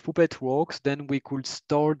 And if Puppet works, then we could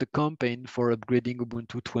start the campaign for upgrading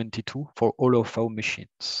Ubuntu 22 for all of our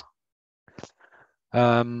machines.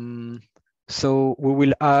 So we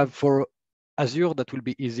will have for Azure, that will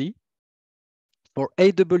be easy. For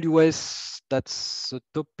AWS, that's a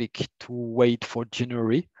topic to wait for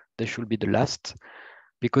January. They should be the last,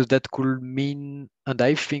 because that could mean, and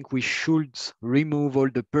I think we should remove all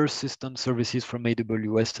the persistent services from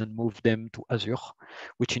AWS and move them to Azure,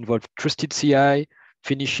 which involve trusted CI,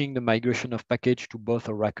 finishing the migration of package to both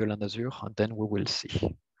Oracle and Azure, and then we will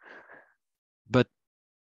see. But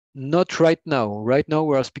not right now. Right now,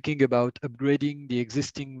 we are speaking about upgrading the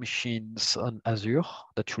existing machines on Azure.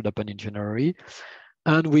 That should happen in January.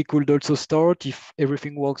 And we could also start, if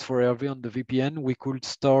everything works for Hervé on the VPN, we could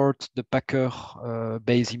start the Packer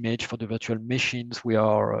base image for the virtual machines we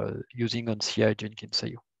are using on CI Jenkins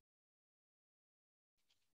IO.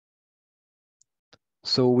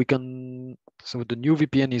 So we can, so the new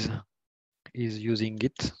VPN is using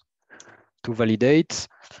it to validate.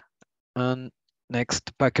 And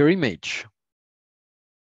next, Packer image.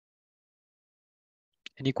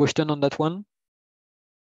 Any question on that one?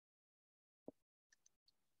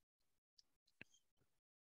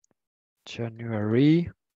 January,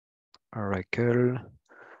 Oracle,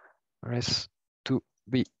 rest to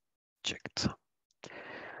be checked.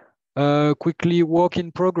 Quickly, work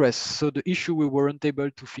in progress. So the issue we weren't able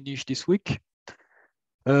to finish this week.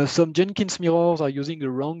 Some Jenkins mirrors are using the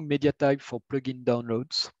wrong media type for plugin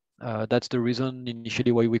downloads. That's the reason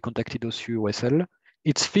initially why we contacted OSU-USL.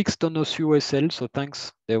 It's fixed on OSU-USL, so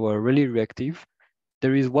thanks, they were really reactive.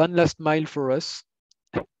 There is one last mile for us.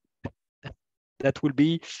 That will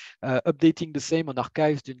be updating the same on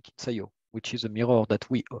Archives Jenkins IO, which is a mirror that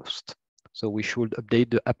we host. So we should update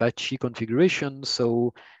the Apache configuration,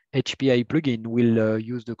 so HPI plugin will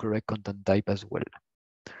use the correct content type as well.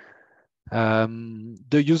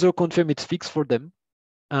 The user confirm it's fixed for them,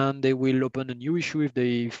 and they will open a new issue if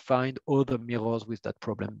they find other mirrors with that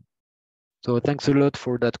problem. So thanks a lot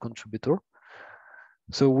for that contributor.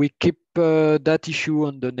 So we keep that issue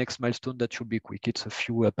on the next milestone. That should be quick. It's a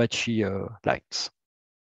few Apache lines.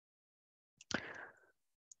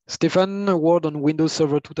 Stefan, a word on Windows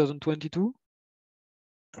Server 2022?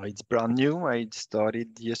 It's brand new. I started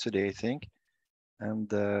yesterday, I think,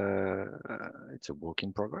 and it's a work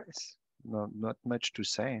in progress. Not much to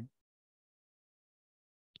say.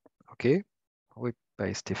 Okay, wait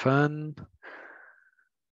by Stefan.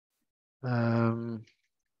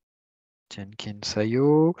 Jenkins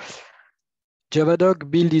IO. Javadoc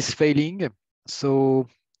build is failing. So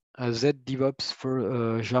ZDevops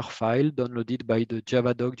for jar file downloaded by the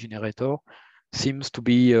Javadoc generator seems to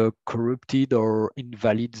be a corrupted or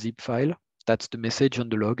invalid zip file. That's the message on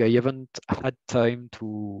the log. I haven't had time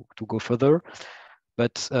to go further,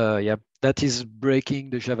 but yeah, that is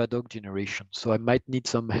breaking the Javadoc generation. So I might need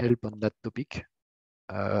some help on that topic.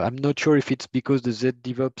 I'm not sure if it's because the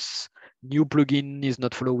ZDevops new plugin is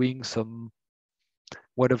not following some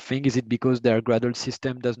what of thing. Is it because their Gradle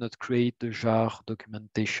system does not create the jar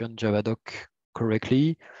documentation Javadoc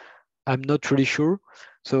correctly? I'm not really sure.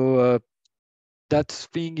 So that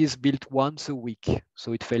thing is built once a week.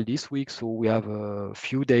 So it failed this week. So we have a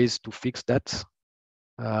few days to fix that.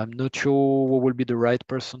 I'm not sure who will be the right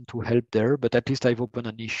person to help there, but at least I've opened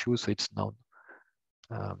an issue, so it's known.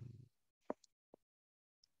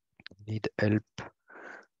 Need help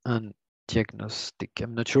and diagnostic.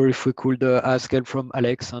 I'm not sure if we could ask help from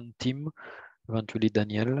Alex and Tim, eventually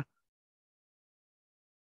Daniel.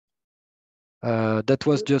 That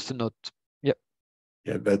was just a note. Yeah.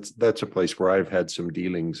 Yeah, that's a place where I've had some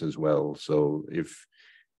dealings as well. So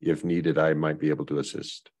if needed, I might be able to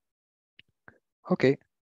assist. Okay.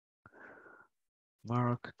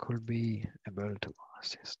 Mark could be able to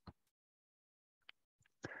assist.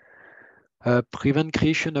 Prevent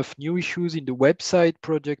creation of new issues in the website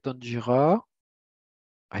project on Jira.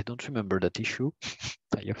 I don't remember that issue.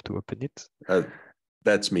 I have to open it.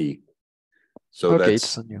 That's me. So okay,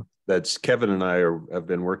 it's on you. That's Kevin and I have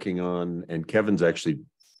been working on, and Kevin's actually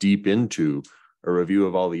deep into a review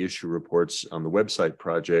of all the issue reports on the website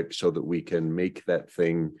project so that we can make that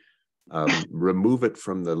thing, remove it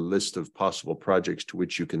from the list of possible projects to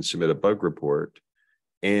which you can submit a bug report,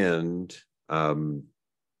 and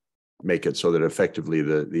make it so that effectively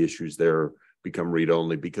the issues there become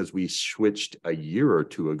read-only, because we switched a year or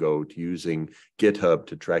two ago to using GitHub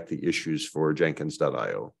to track the issues for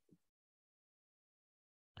Jenkins.io.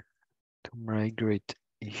 To migrate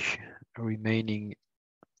remaining.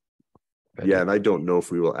 Yeah, and I don't know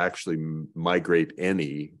if we will actually migrate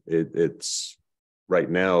any. It's right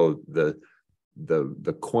now the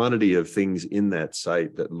quantity of things in that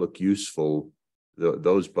site that look useful.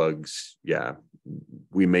 Those bugs, yeah,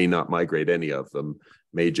 we may not migrate any of them.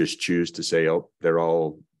 May just choose to say, oh, they're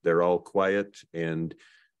all quiet, and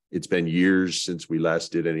it's been years since we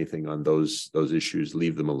last did anything on those issues.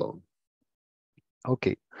 Leave them alone.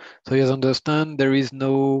 Okay, so you understand there is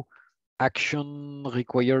no action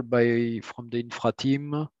required from the infra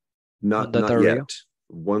team. Not area? yet.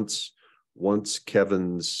 Once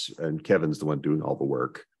Kevin's the one doing all the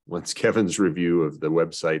work. Once Kevin's review of the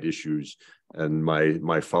website issues and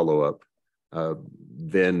my follow-up,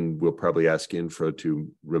 then we'll probably ask Infra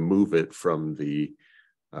to remove it from the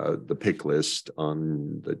pick list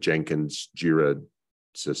on the Jenkins Jira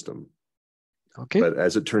system. Okay. But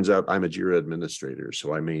as it turns out, I'm a Jira administrator,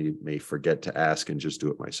 so I may forget to ask and just do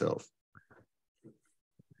it myself.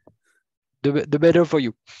 The better for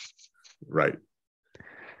you. Right.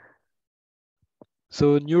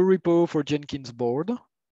 So new repo for Jenkins board.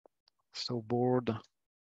 So board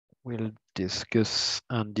will discuss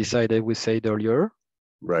and decide, as we said earlier.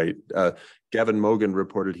 Right. Gavin Mogan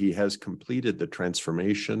reported he has completed the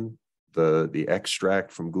transformation, the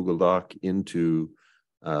extract from Google Doc into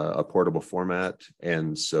a portable format.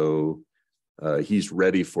 And so he's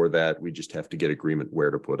ready for that. We just have to get agreement where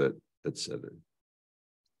to put it, etc.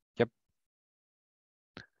 Yep.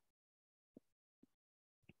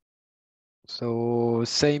 So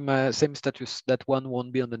same status. That one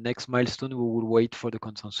won't be on the next milestone. We will wait for the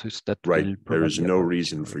consensus that right. will There is no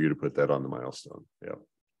reason zero. for you to put that on the milestone. Yeah.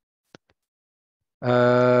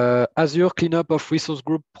 Azure cleanup of resource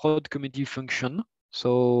group prod committee function.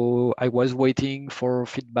 So I was waiting for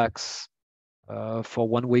feedbacks for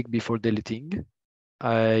 1 week before deleting.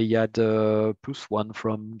 I had +1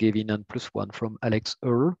 from Gavin and +1 from Alex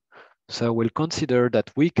Earl. So I will consider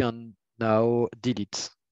that we can now delete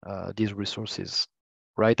these resources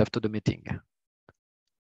right after the meeting.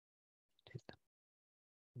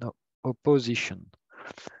 No opposition.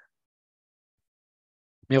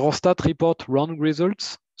 Mirror stat report wrong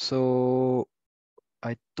results. So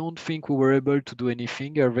I don't think we were able to do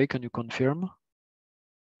anything. Hervé, can you confirm?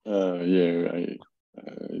 Yeah, I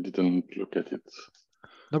didn't look at it.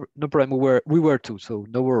 No problem. We were too, so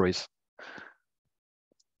no worries.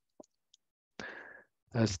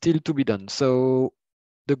 Still to be done. So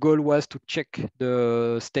the goal was to check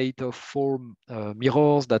the state of 4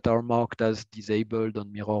 mirrors that are marked as disabled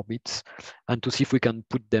on mirror bits, and to see if we can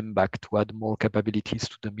put them back to add more capabilities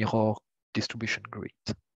to the mirror distribution grid.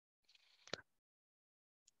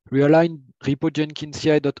 Realign repo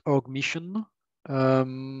jenkins.ci.org mission.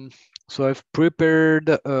 So I've prepared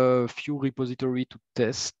a few repositories to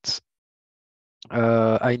test.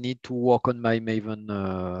 I need to work on my Maven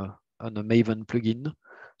on a Maven plugin.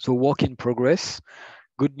 So work in progress.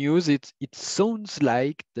 Good news, it sounds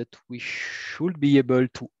like that we should be able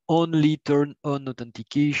to only turn on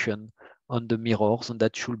authentication on the mirrors, and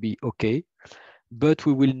that should be okay. But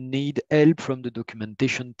we will need help from the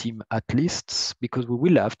documentation team at least, because we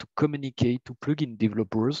will have to communicate to plugin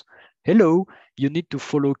developers. Hello, you need to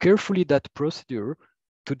follow carefully that procedure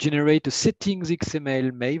to generate a settings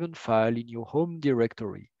XML Maven file in your home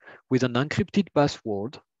directory with an encrypted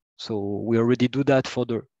password. So we already do that for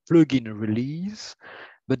the plugin release,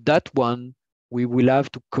 but that one, we will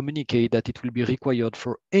have to communicate that it will be required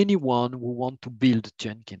for anyone who wants to build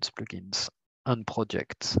Jenkins plugins and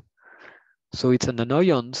projects. So it's an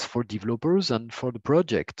annoyance for developers and for the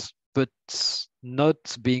project, but not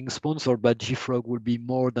being sponsored by JFrog will be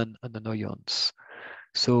more than an annoyance.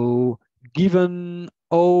 So given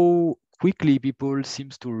how quickly people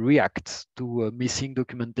seems to react to missing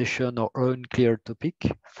documentation or unclear topic,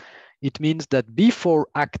 it means that before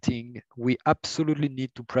acting, we absolutely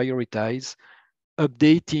need to prioritize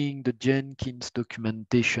updating the Jenkins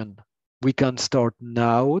documentation we can start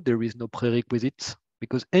now. There is no prerequisite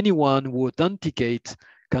because anyone who authenticates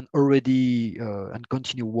can already and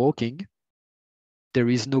continue working. There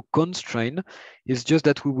is no constraint. It's just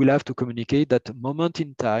that we will have to communicate that a moment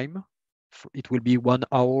in time. It will be 1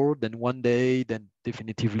 hour, then 1 day, then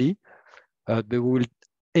definitively. But we will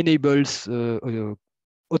enable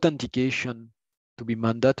authentication to be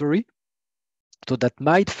mandatory. So that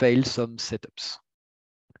might fail some setups.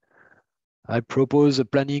 I propose a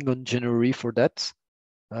planning on January for that,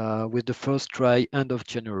 with the first try end of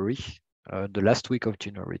January, the last week of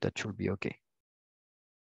January. That should be okay.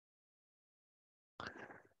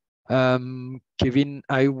 Kevin,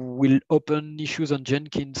 I will open issues on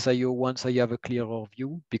Jenkins IO once I have a clearer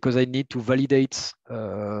view, because I need to validate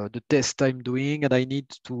the test I'm doing, and I need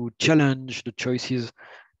to challenge the choices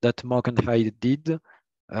that Mark and I did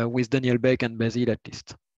with Daniel Beck and Basil at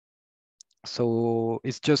least. So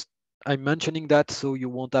it's just, I'm mentioning that so you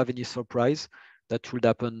won't have any surprise. That should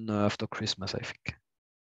happen after Christmas, I think.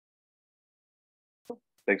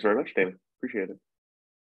 Thanks very much, David. Appreciate it.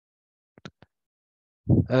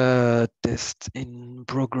 Test in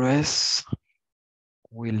progress.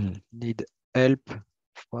 Will need help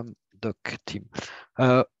from doc team.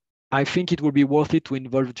 I think it will be worth it to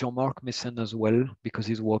involve Jean-Marc Messen as well, because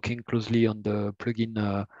he's working closely on the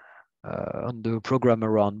plugin, on the program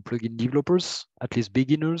around plugin developers, at least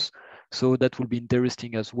beginners. So that will be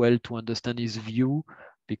interesting as well to understand his view,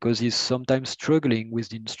 because he's sometimes struggling with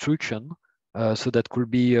the instruction. So that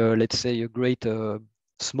could be, let's say, a great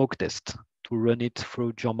smoke test to run it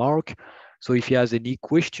through Jean-Marc. So if he has any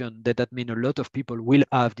question, that means a lot of people will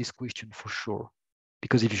have this question for sure.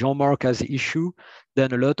 Because if Jean-Marc has the issue,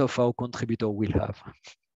 then a lot of our contributor will have.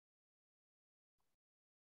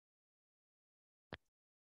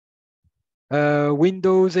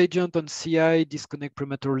 Windows agent on CI disconnect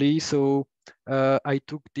prematurely. So I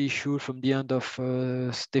took the issue from the end of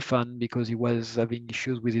Stefan because he was having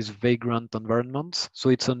issues with his vagrant environments. So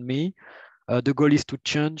it's on me. The goal is to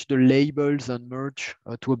change the labels and merge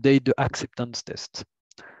to update the acceptance test.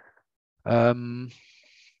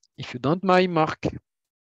 If you don't mind, Mark,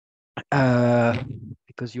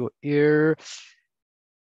 because you're here,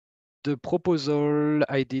 the proposal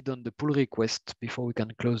I did on the pull request before we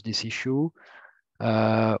can close this issue,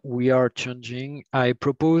 we are changing. I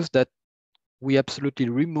propose that we absolutely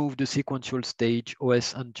remove the sequential stage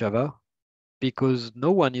OS and Java because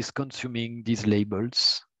no one is consuming these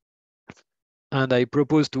labels. And I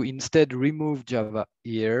propose to instead remove Java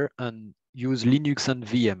here and use Linux and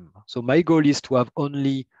VM. So my goal is to have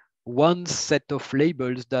only one set of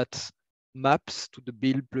labels that maps to the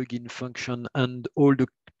build plugin function and all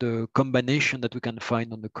the combination that we can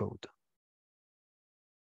find on the code.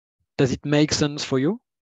 Does it make sense for you?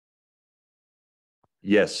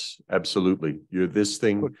 Yes, absolutely. This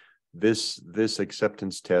thing, Cool. this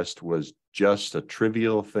acceptance test was just a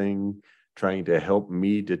trivial thing trying to help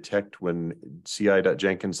me detect when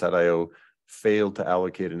ci.jenkins.io failed to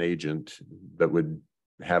allocate an agent that would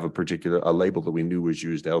have a label that we knew was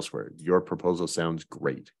used elsewhere. Your proposal sounds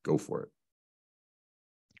great. Go for it.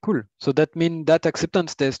 Cool. So that means that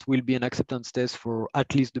acceptance test will be an acceptance test for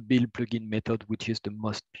at least the build plugin method, which is the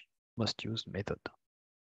most used method.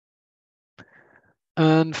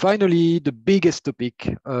 And finally, the biggest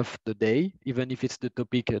topic of the day, even if it's the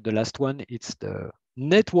topic, the last one, it's the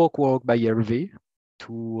network work by Hervé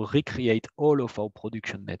to recreate all of our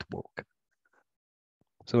production network.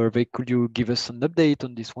 So Hervé, could you give us an update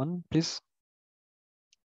on this one, please?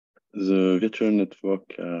 The virtual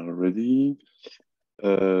network are ready.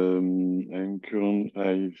 I've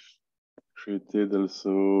created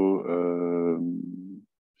also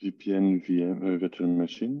VPN VM virtual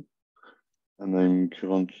machine, and I'm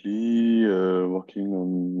currently working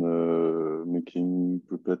on making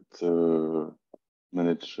Puppet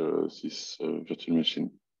manage this virtual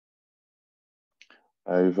machine.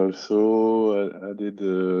 I've also added.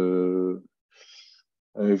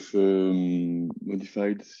 I've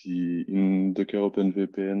modified in Docker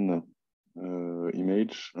OpenVPN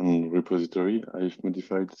image and repository. I've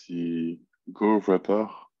modified the Go wrapper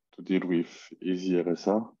to deal with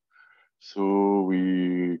EasyRSA, so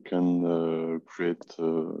we can create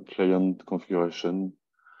a client configuration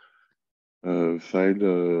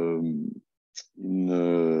file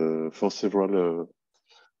for several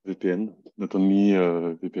VPN, not only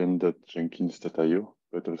vpn.jenkins.io,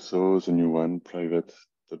 but also the new one,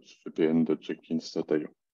 private.vpn.jenkins.io.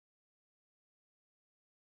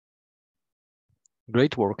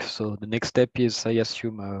 Great work. So the next step is, I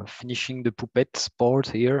assume, finishing the Puppet part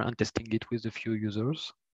here and testing it with a few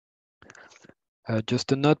users.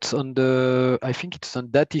 Just a note on I think it's on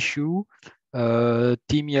that issue.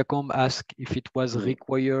 Team Yacom asked if it was Yeah.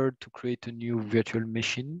 required to create a new virtual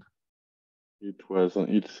machine.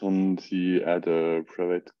 It's on the add a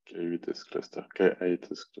private KITS cluster.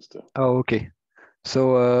 Oh, okay.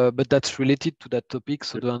 So, but that's related to that topic.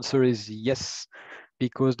 So the answer is yes,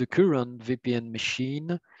 because the current VPN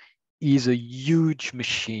machine is a huge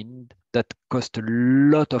machine that costs a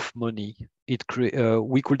lot of money.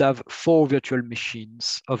 We could have 4 virtual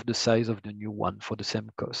machines of the size of the new one for the same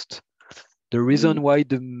cost. The reason why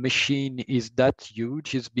the machine is that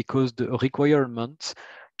huge is because the requirements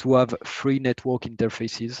to have 3 network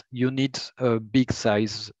interfaces, you need a big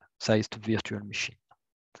sized virtual machine.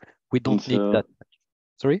 We don't need that.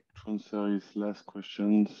 Sorry? Answer is last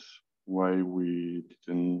questions. Why we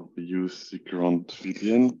didn't use the current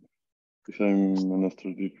VPN? If I'm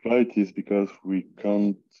understood it right, is because we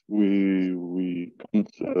can't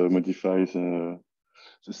modify the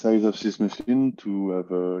size of this machine to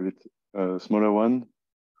have a smaller one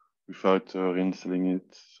without reinstalling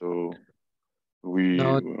it. So we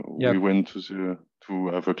went to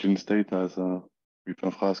have a clean state as with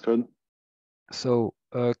Infra as code. So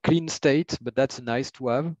clean state, but that's nice to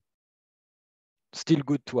have. Still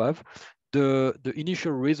good to have. The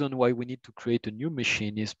initial reason why we need to create a new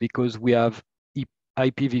machine is because we have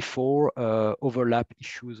IPv4 overlap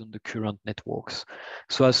issues on the current networks.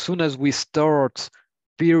 So as soon as we start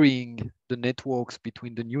peering the networks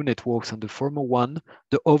between the new networks and the former one,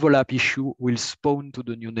 the overlap issue will spawn to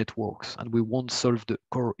the new networks and we won't solve the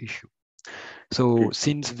core issue. So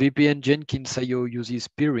since VPN Jenkins IO uses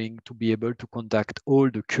peering to be able to contact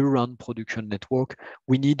all the current production network,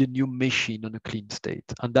 we need a new machine on a clean state,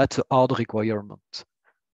 and that's a hard requirement.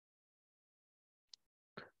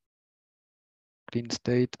 Clean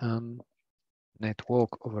state and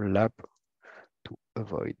network overlap to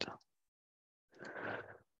avoid.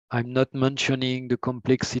 I'm not mentioning the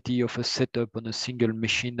complexity of a setup on a single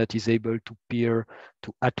machine that is able to peer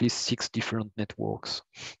to at least 6 different networks.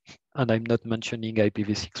 And I'm not mentioning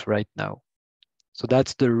IPv6 right now. So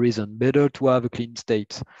that's the reason, better to have a clean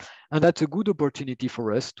state. And that's a good opportunity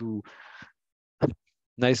for us to,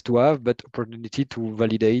 nice to have, but opportunity to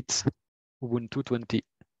validate Ubuntu 22.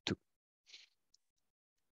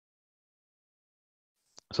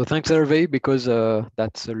 So thanks, Hervé, because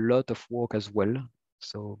that's a lot of work as well.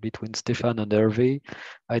 So between Stefan and Hervé,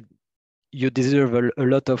 you deserve a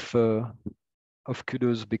lot of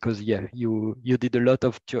kudos because you did a lot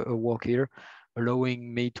of work here,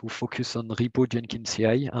 allowing me to focus on repo Jenkins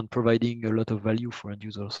CI and providing a lot of value for end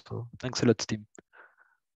users. So thanks a lot, Tim.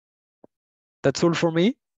 That's all for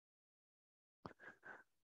me.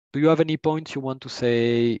 Do you have any points you want to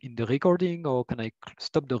say in the recording, or can I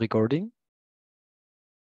stop the recording?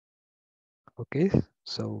 Okay,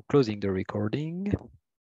 so closing the recording.